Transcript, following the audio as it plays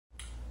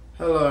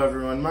Hello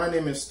everyone, my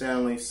name is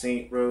Stanley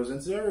St. Rose,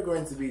 and today we're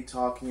going to be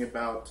talking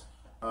about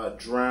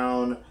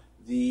Drown,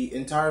 the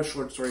entire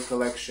short story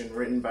collection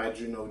written by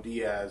Junot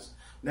Diaz.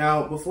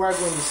 Now, before I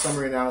go into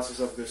summary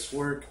analysis of this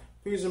work,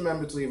 please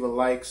remember to leave a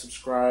like,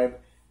 subscribe,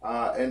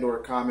 and or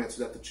comment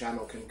so that the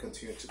channel can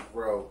continue to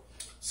grow.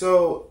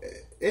 So,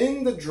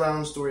 in the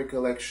Drown story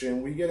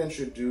collection, we get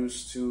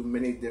introduced to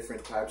many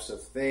different types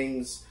of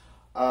things.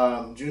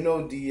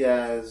 Junot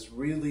Diaz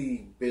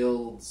really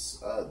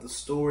builds the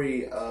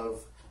story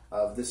of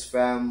this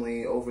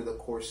family over the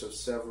course of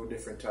several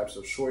different types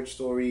of short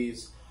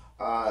stories.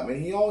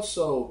 And he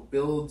also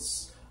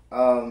builds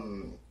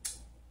kind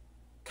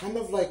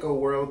of like a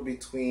world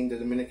between the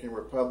Dominican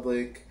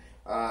Republic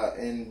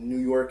and New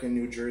York and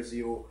New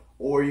Jersey,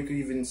 or you could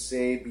even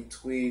say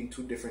between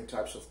two different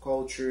types of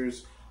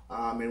cultures,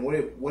 and what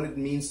it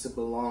means to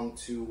belong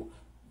to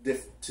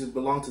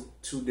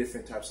two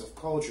different types of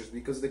cultures,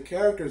 because the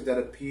characters that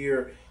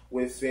appear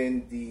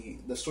within the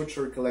short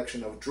story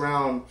collection of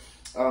Drown,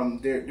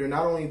 they're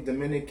not only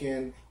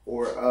Dominican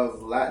or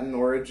of Latin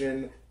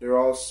origin, they're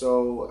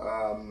also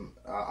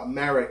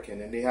American,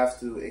 and they have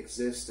to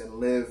exist and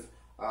live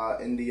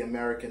in the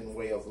American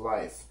way of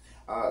life.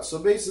 So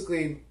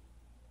basically,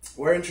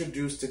 we're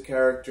introduced to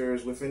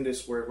characters within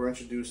this work. We're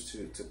introduced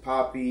to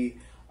Poppy,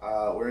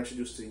 we're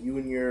introduced to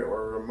Junior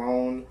or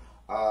Ramon,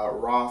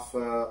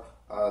 Rafa,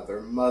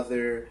 their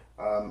mother,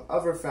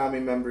 other family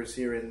members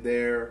here and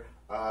there,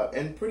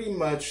 and pretty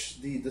much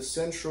the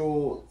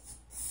central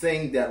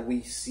thing that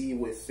we see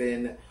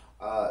within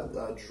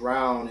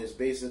Drown is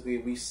basically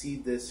we see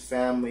this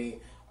family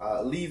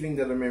leaving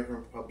the Dominican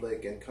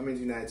Republic and coming to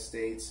the United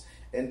States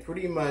and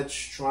pretty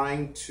much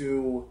trying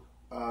to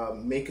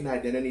make an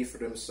identity for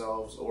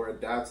themselves or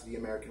adapt to the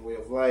American way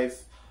of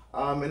life,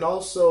 and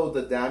also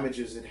the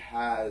damages it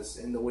has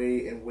in the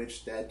way in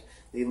which that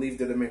they leave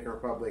the Dominican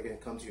Republic and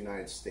come to the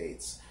United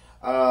States.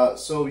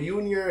 So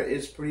Junior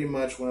is pretty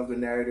much one of the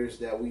narrators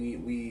that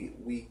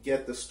we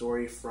get the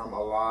story from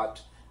a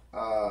lot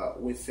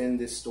within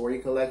this story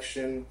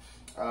collection.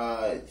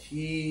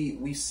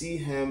 We see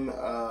him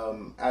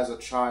as a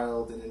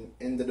child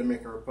in the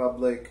Dominican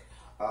Republic,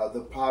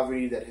 the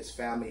poverty that his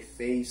family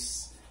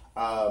faced,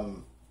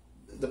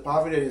 the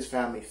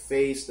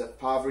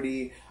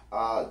poverty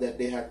that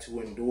they had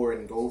to endure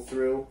and go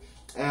through,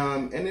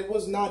 and it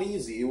was not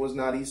easy. It was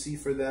not easy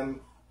for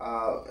them.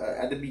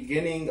 At the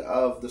beginning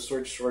of the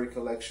short story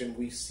collection,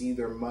 we see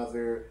their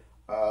mother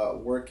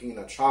working in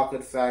a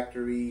chocolate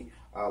factory.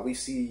 We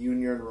see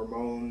Junior and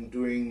Ramon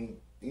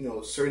doing,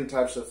 certain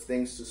types of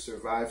things to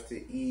survive,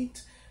 to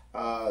eat,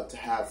 to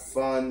have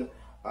fun.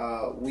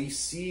 We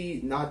see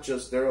not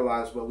just their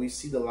lives, but we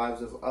see the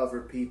lives of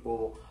other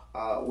people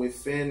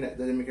within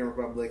the Dominican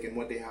Republic and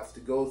what they have to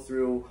go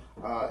through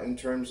in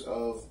terms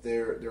of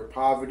their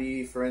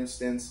poverty. For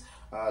instance,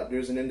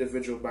 there's an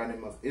individual by the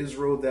name of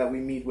Israel that we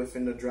meet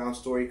within the Drown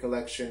story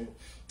collection.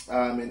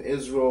 And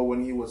Israel,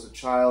 when he was a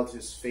child,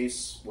 his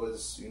face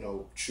was,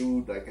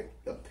 chewed, like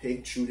a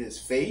pig chewed his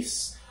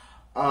face.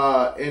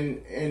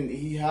 And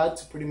he had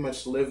to pretty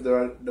much live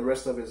the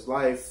rest of his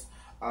life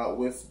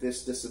with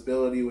this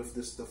disability, with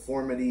this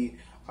deformity.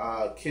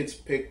 Kids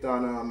picked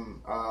on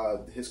him.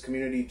 His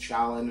community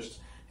challenged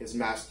his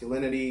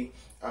masculinity.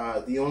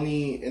 The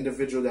only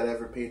individual that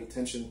ever paid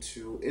attention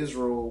to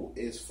Israel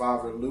is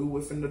Father Lou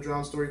within the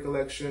Drown story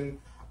collection.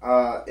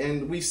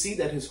 And we see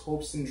that his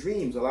hopes and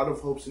dreams, a lot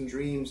of hopes and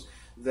dreams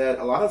that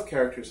a lot of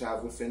characters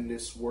have within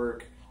this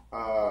work,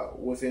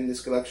 within this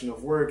collection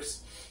of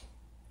works,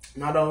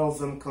 not all of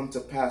them come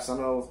to pass, not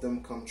all of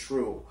them come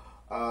true.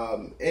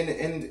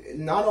 And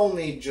not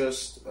only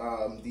just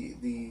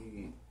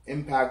the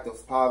impact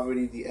of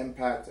poverty, the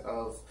impact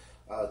of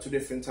two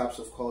different types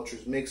of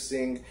cultures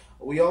mixing,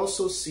 we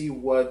also see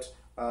what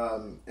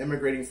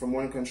immigrating from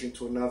one country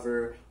to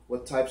another,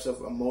 what types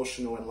of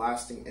emotional and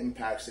lasting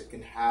impacts it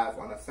can have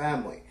on a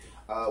family.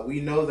 We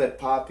know that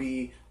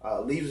Poppy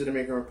leaves the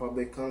Dominican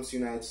Republic, comes to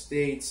the United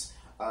States,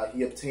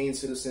 he obtains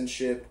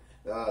citizenship,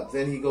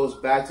 then he goes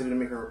back to the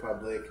Dominican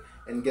Republic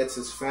and gets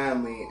his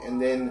family, and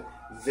then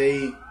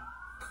they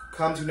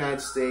come to the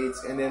United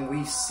States, and then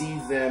we see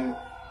them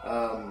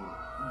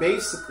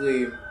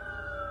basically,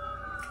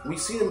 we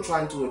see them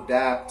trying to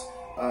adapt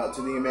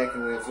to the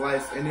American way of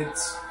life, and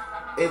it's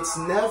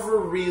never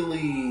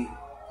really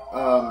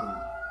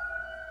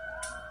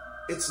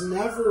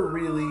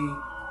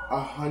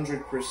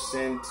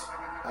 100%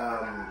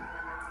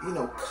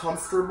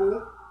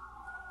 comfortable,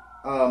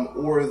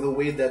 or the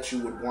way that you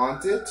would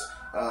want it,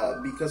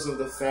 because of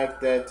the fact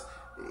that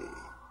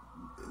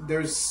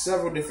there's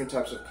several different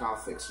types of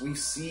conflicts. We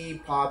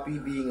see Poppy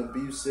being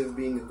abusive,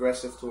 being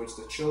aggressive towards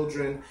the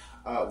children.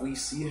 We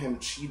see him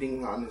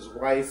cheating on his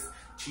wife,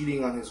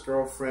 cheating on his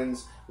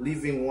girlfriends,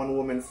 leaving one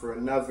woman for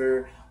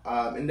another,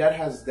 and that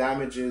has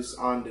damages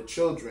on the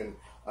children.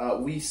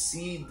 We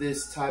see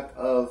this type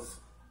of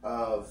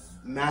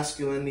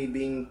masculinity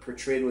being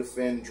portrayed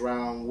within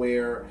Drown,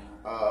 where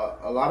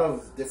a lot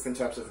of different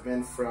types of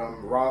men,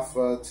 from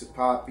Rafa to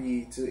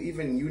Poppy to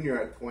even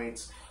Junior at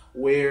points,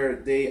 where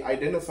they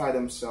identify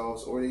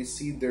themselves or they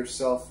see their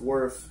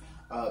self-worth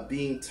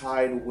being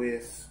tied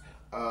with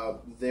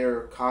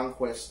their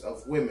conquest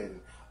of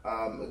women.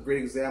 A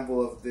great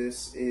example of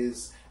this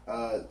is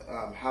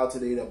How to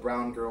Date a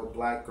Brown Girl,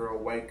 Black Girl,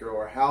 White Girl,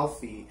 or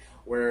Healthy,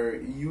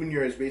 where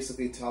Junior is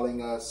basically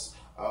telling us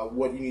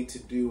what you need to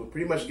do,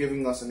 pretty much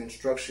giving us an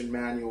instruction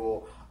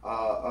manual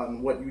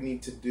on what you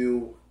need to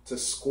do to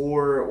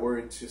score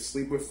or to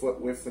sleep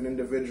with an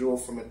individual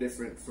from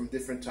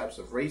different types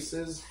of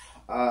races,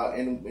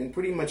 and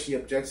pretty much he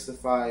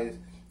objectifies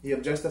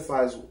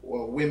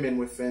women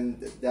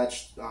within that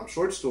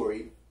short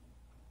story,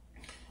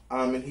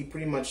 and he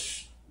pretty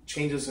much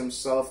changes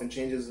himself and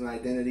changes his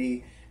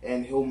identity,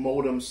 and he'll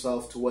mold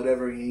himself to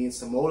whatever he needs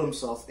to mold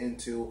himself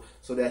into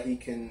so that he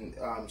can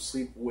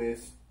sleep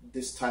with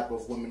this type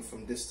of women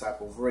from this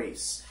type of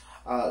race.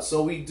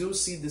 So we do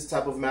see this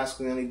type of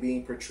masculinity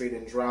being portrayed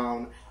in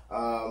Drown.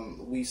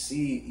 We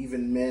see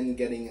even men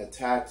getting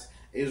attacked.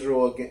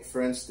 Israel,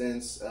 for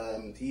instance,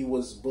 he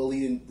was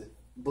bullied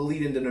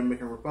in the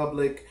Dominican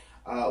Republic.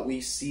 We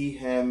see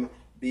him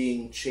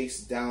being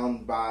chased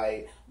down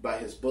by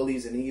his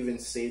bullies, and even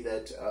say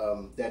that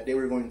that they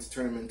were going to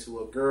turn him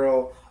into a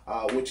girl,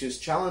 which is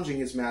challenging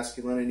his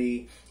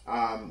masculinity,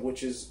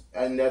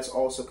 and that's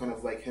also kind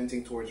of like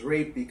hinting towards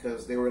rape,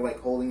 because they were like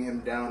holding him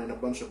down, and a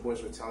bunch of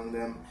boys were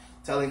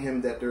telling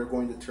him that they're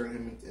going to turn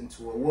him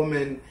into a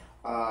woman,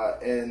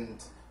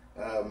 and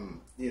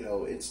you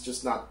know, it's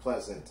just not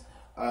pleasant.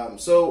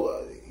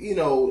 So you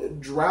know,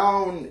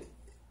 Drown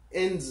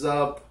ends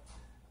up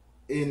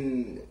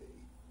in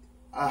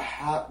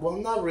well,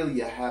 not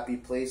really a happy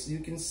place. You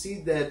can see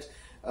that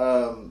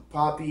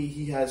Poppy,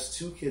 he has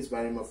two kids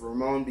by the name of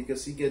Ramon,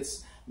 because he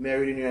gets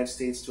married in the United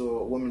States to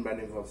a woman by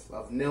the name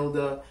of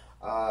Nilda,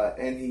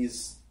 and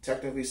he's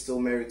technically still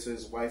married to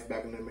his wife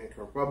back in the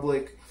Dominican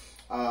Republic.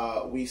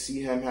 We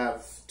see him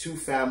have two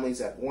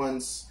families at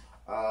once.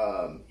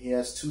 He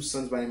has two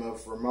sons by the name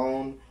of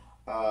Ramon.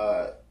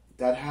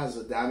 That has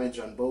a damage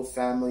on both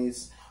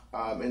families,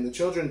 and the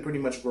children pretty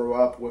much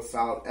grow up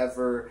without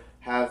ever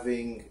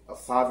having a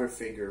father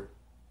figure,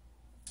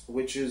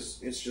 which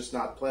it's just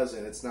not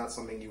pleasant. It's not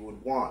something you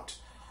would want.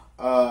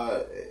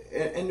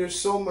 And there's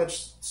so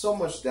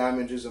much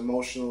damages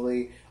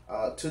emotionally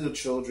to the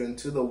children,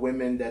 to the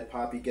women that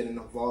Poppy getting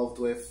involved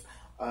with,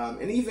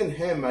 and even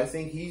him. I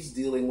think he's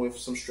dealing with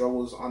some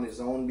struggles on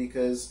his own,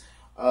 because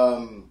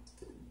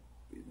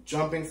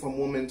jumping from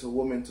woman to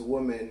woman to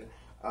woman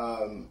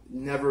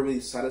never really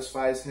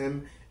satisfies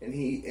him,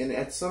 and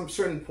at some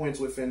certain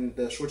points within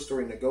the short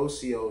story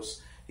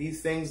Negocios, he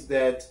thinks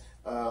that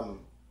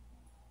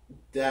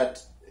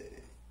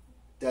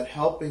that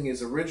helping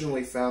his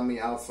originally family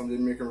out from the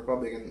Dominican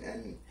Republic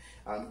and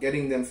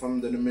getting them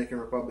from the Dominican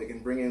Republic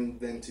and bringing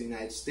them to the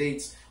United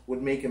States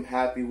would make him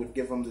happy, would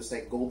give him this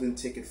like golden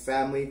ticket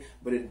family,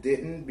 but it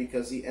didn't,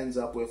 because he ends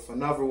up with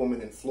another woman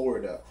in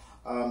Florida.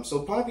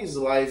 So Poppy's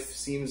life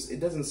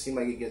doesn't seem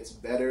like it gets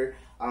better.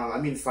 I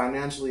mean,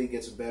 financially it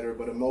gets better,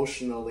 but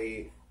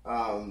emotionally,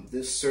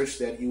 this search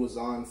that he was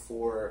on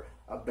for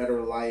a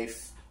better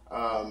life,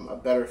 a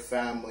better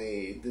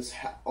family, this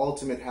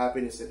ultimate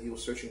happiness that he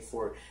was searching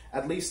for,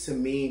 at least to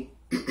me,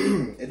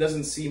 it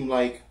doesn't seem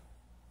like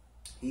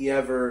he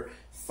ever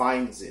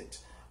finds it.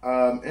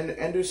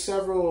 And there's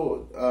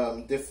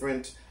several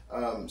different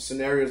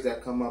scenarios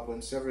that come up,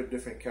 and several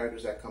different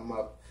characters that come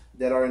up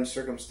that are in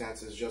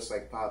circumstances just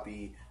like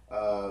Poppy,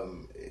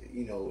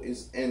 you know,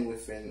 is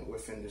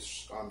within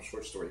this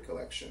short story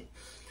collection.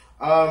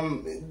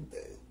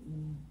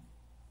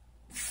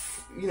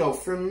 You know,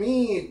 for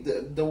me,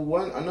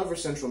 another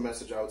central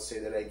message I would say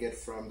that I get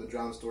from the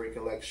Drown Story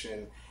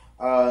collection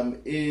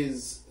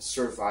is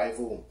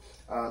survival.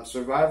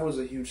 Survival is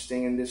a huge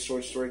thing in this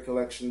short story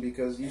collection,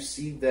 because you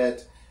see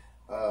that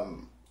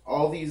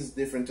all these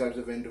different types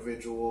of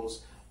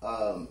individuals,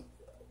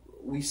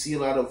 we see a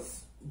lot of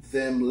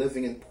them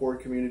living in poor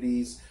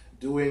communities,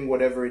 doing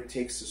whatever it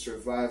takes to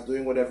survive,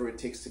 doing whatever it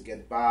takes to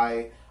get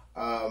by,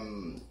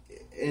 and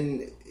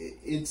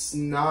it's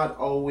not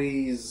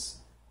always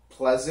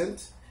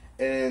pleasant,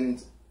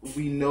 and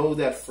we know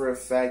that for a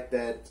fact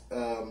that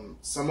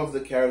some of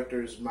the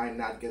characters might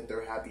not get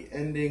their happy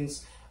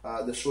endings.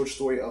 The short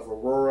story of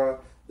Aurora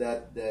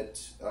that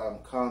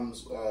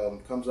comes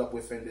up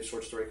within this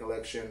short story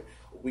collection,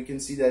 we can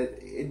see that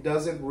it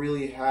doesn't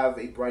really have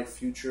a bright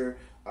future.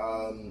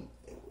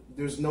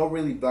 There's no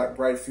really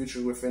bright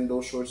future within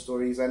those short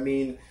stories. I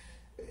mean,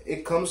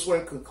 it comes to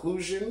a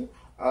conclusion,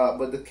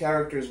 but the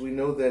characters, we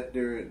know that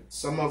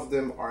some of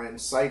them are in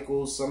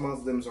cycles, some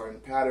of them are in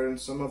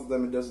patterns, some of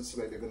them it doesn't seem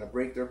like they're going to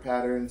break their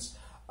patterns.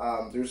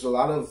 There's a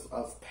lot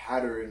of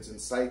patterns and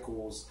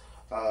cycles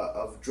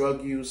of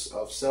drug use,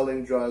 of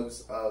selling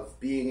drugs, of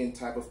being in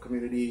type of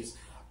communities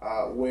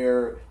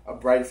where a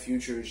bright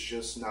future is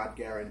just not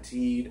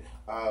guaranteed.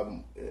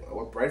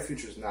 A bright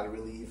future is not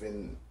really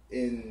even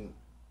in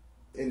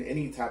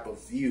any type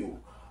of view.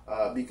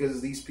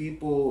 Because these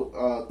people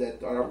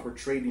that are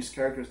portrayed, these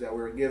characters that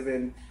we're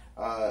given,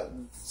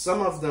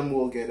 some of them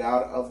will get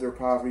out of their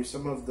poverty,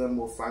 some of them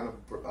will find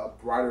a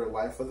brighter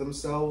life for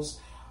themselves,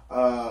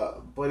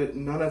 but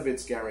none of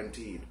it's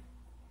guaranteed.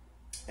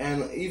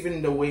 And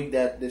even the way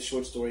that the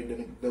short story,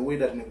 the way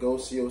that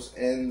Negocios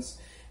ends,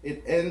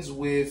 it ends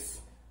with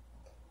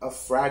a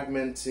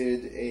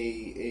fragmented,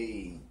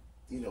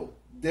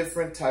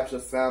 different types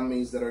of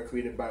families that are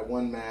created by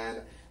one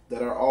man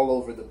that are all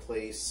over the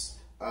place,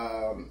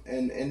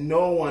 and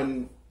no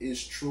one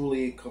is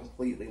truly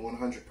completely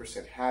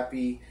 100%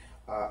 happy.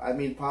 I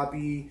mean,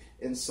 Poppy,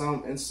 in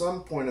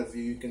some point of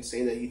view, you can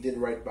say that he did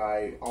right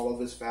by all of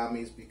his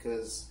families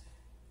because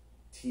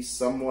he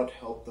somewhat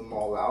helped them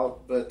all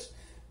out, but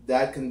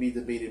that can be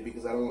debated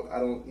because I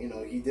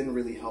don't, he didn't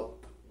really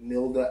help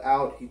Nilda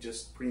out. He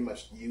just pretty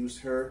much used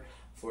her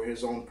for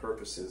his own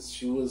purposes.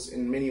 She was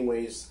in many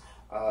ways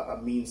a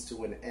means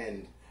to an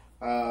end.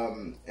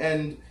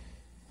 And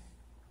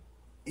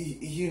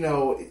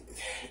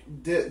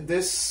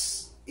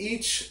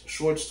each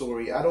short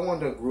story, I don't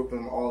want to group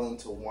them all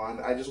into one.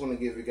 I just want to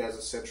give you guys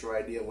a central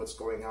idea of what's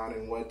going on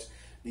and what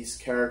these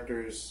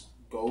characters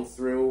go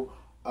through.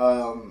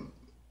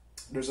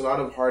 There's a lot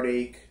of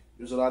heartache.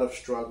 There's a lot of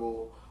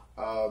struggle.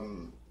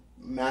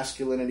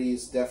 Masculinity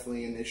is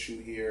definitely an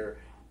issue here.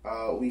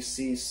 We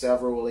see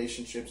several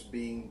relationships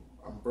being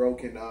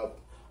broken up.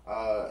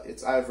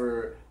 It's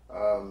either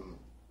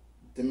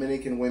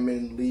Dominican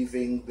women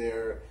leaving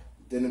their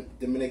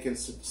Dominican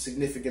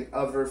significant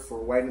other for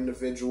white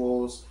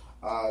individuals.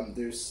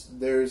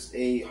 There's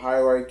a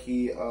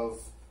hierarchy of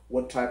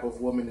what type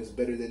of woman is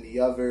better than the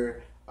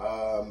other.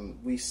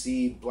 We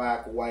see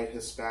black, white,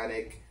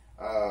 Hispanic,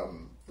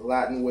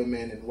 Latin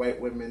women and white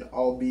women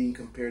all being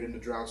compared in the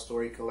Drowned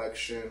Story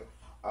collection.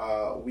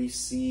 We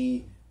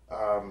see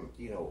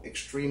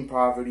extreme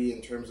poverty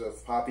in terms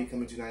of Poppy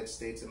coming to the United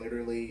States and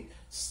literally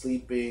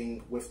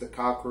sleeping with the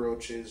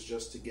cockroaches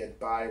just to get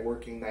by,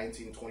 working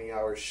 19,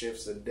 20-hour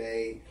shifts a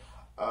day.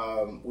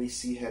 We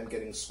see him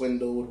getting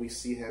swindled. We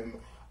see him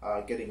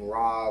getting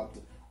robbed.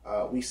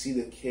 We see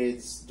the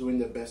kids doing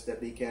the best that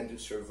they can to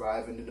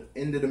survive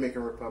in the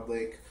Dominican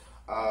Republic.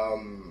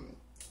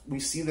 We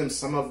see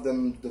some of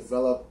them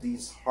develop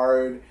these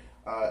hard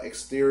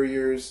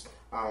exteriors,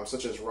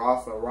 such as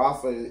Rafa.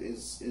 Rafa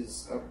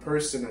is a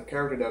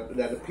character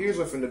that appears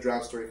within the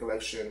Drowned Story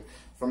collection.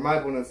 From my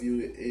point of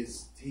view,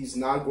 he's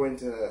not going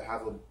to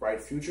have a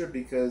bright future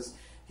because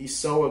he's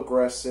so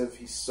aggressive.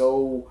 He's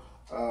so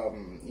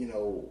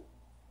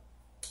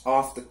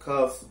off the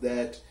cuff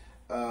that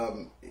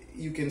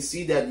you can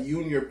see that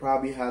Junior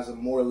probably has a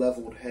more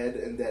leveled head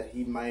and that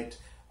he might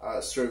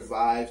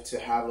survive to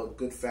have a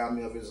good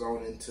family of his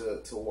own and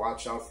to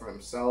watch out for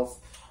himself.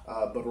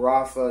 But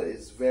Rafa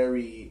is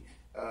very,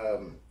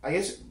 I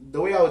guess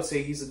the way I would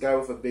say, he's a guy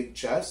with a big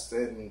chest,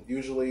 and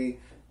usually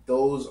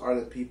those are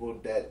the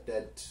people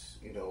that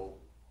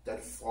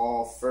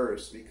fall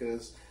first,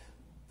 because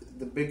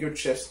the bigger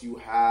chest you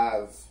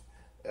have,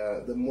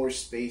 the more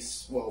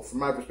space, well, from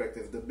my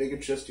perspective, the bigger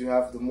chest you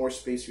have, the more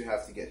space you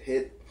have to get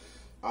hit.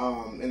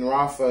 And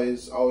Rafa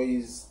is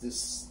always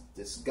this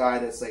guy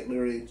that's like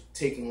literally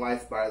taking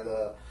life by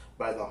the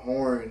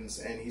horns,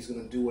 and he's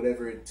gonna do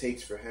whatever it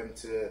takes for him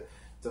to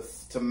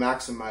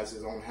maximize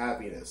his own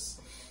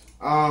happiness.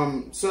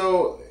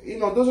 So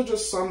those are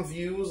just some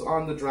views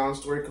on the Drowned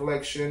Story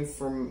collection.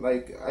 From,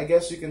 like, I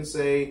guess you can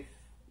say,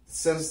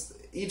 since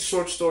each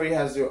short story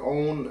has their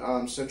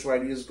own central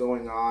ideas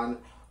going on,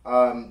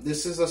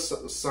 this is a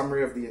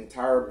summary of the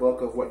entire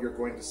book of what you're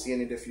going to see in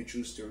it if you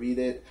choose to read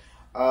it.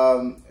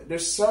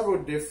 There's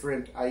several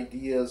different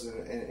ideas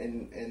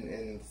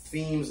and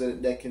themes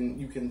that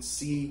you can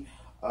see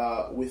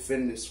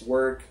within this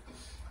work.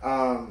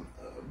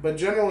 But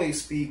generally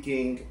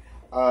speaking,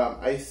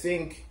 I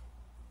think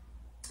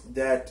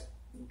that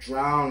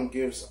Drown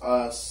gives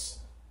us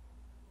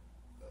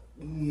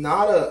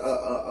not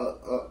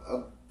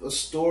a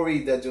story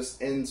that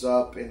just ends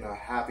up in a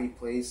happy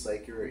place,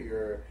 like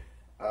your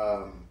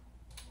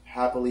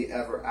happily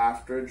ever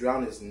after.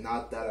 Drown is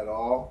not that at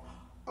all.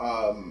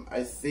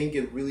 I think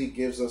it really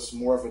gives us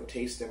more of a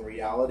taste in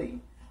reality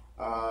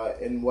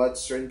and what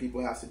certain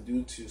people have to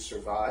do to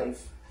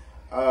survive.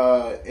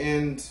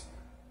 And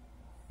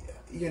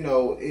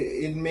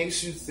it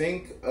makes you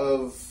think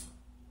of,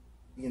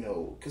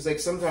 because like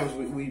sometimes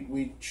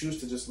we choose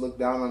to just look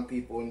down on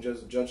people and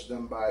just judge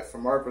them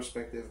from our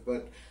perspective,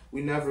 but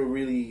we never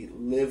really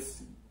live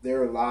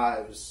their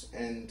lives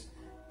and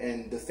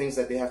the things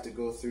that they have to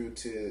go through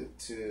to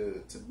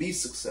be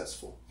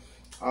successful.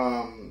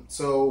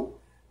 So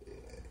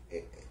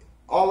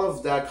all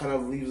of that kind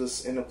of leaves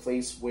us in a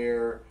place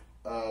where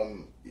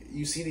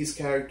you see these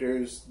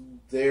characters,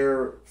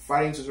 they're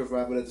fighting to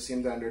survive, but at the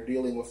same time they're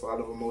dealing with a lot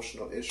of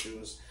emotional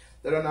issues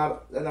that are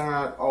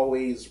not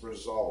always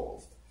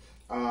resolved.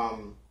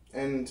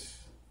 And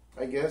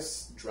I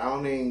guess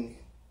drowning,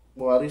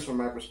 well, at least from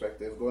my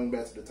perspective, going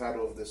back to the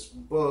title of this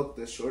book,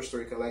 this short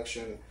story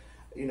collection,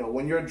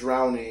 when you're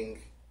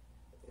drowning,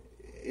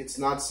 it's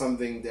not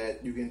something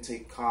that you can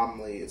take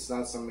calmly. It's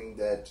not something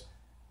that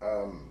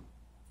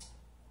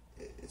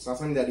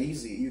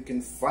easy. You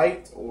can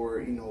fight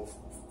or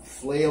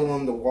flail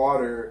on the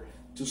water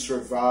to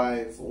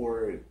survive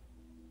or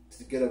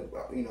to get a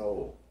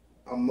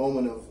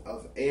moment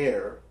of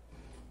air,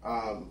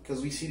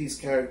 because we see these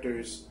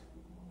characters,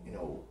 you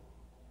know,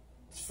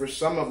 for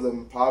some of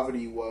them,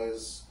 poverty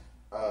was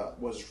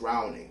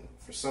drowning.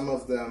 For some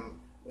of them,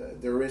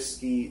 the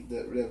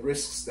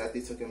risks that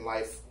they took in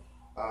life,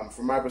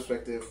 from my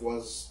perspective,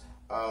 was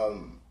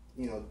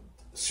you know,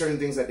 certain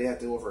things that they had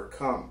to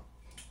overcome.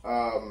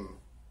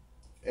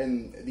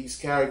 And these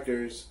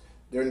characters,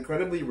 they're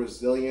incredibly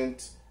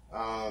resilient.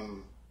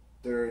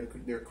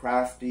 They're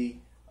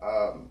crafty.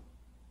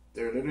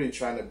 They're literally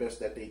trying the best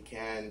that they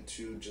can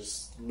to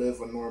just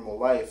live a normal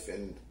life,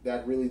 and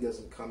that really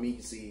doesn't come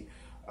easy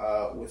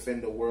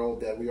within the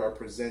world that we are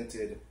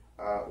presented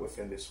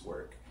within this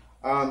work.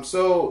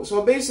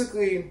 So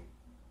basically,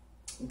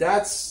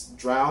 that's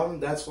Drown.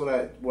 That's what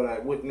I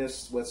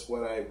witnessed. That's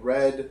what I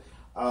read.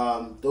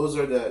 Those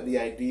are the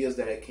ideas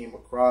that I came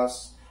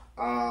across.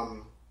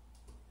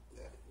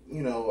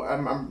 You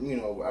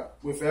know,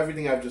 with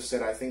everything I've just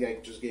said, I think I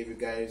just gave you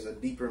guys a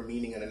deeper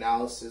meaning and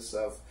analysis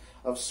of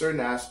certain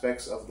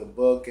aspects of the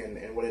book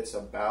and what it's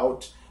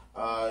about,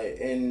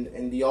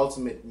 and the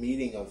ultimate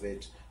meaning of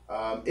it.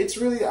 It's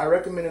really, I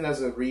recommend it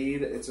as a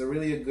read. It's a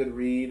really a good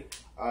read.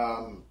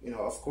 You know,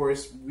 of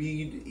course,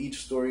 read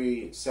each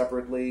story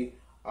separately.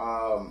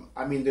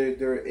 I mean,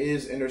 there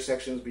is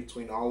intersections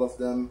between all of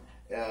them,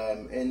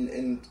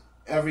 and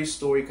every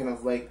story kind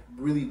of like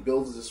really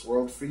builds this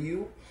world for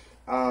you.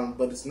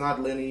 But it's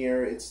not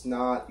linear. It's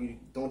not, you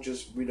don't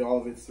just read all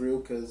of it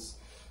through, because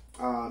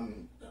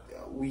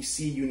we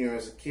see Junior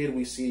as a kid,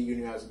 we see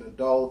Junior as an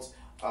adult,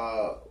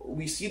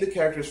 we see the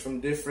characters from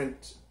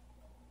different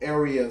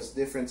areas,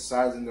 different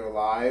sides in their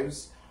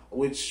lives,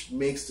 which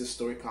makes the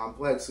story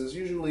complex. Because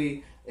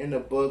usually in a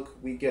book,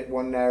 we get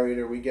one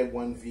narrator, we get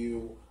one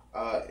view,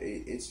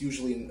 it's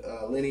usually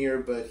linear,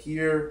 but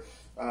here,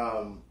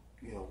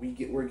 you know,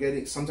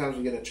 sometimes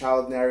we get a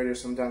child narrator,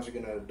 sometimes we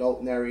get an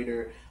adult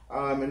narrator,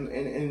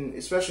 and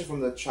especially from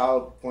the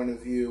child point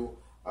of view,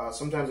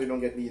 sometimes we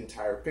don't get the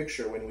entire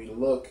picture when we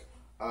look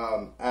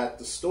at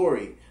the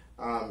story.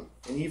 And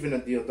even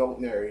at the adult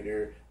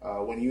narrator,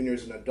 when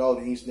Junior's an adult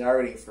and he's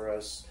narrating for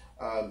us,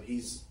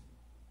 he's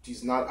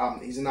not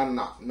an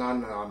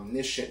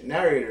omniscient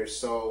narrator.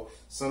 So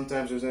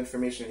sometimes there's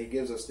information that he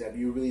gives us that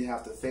you really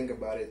have to think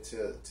about it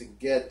to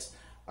get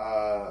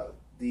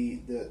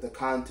the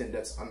content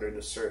that's under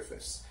the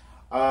surface.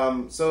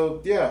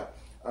 So yeah,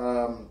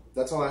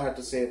 that's all I had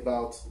to say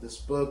about this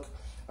book.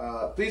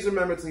 Please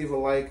remember to leave a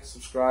like,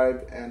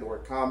 subscribe, and or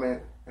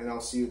comment, and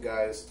I'll see you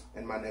guys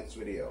in my next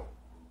video.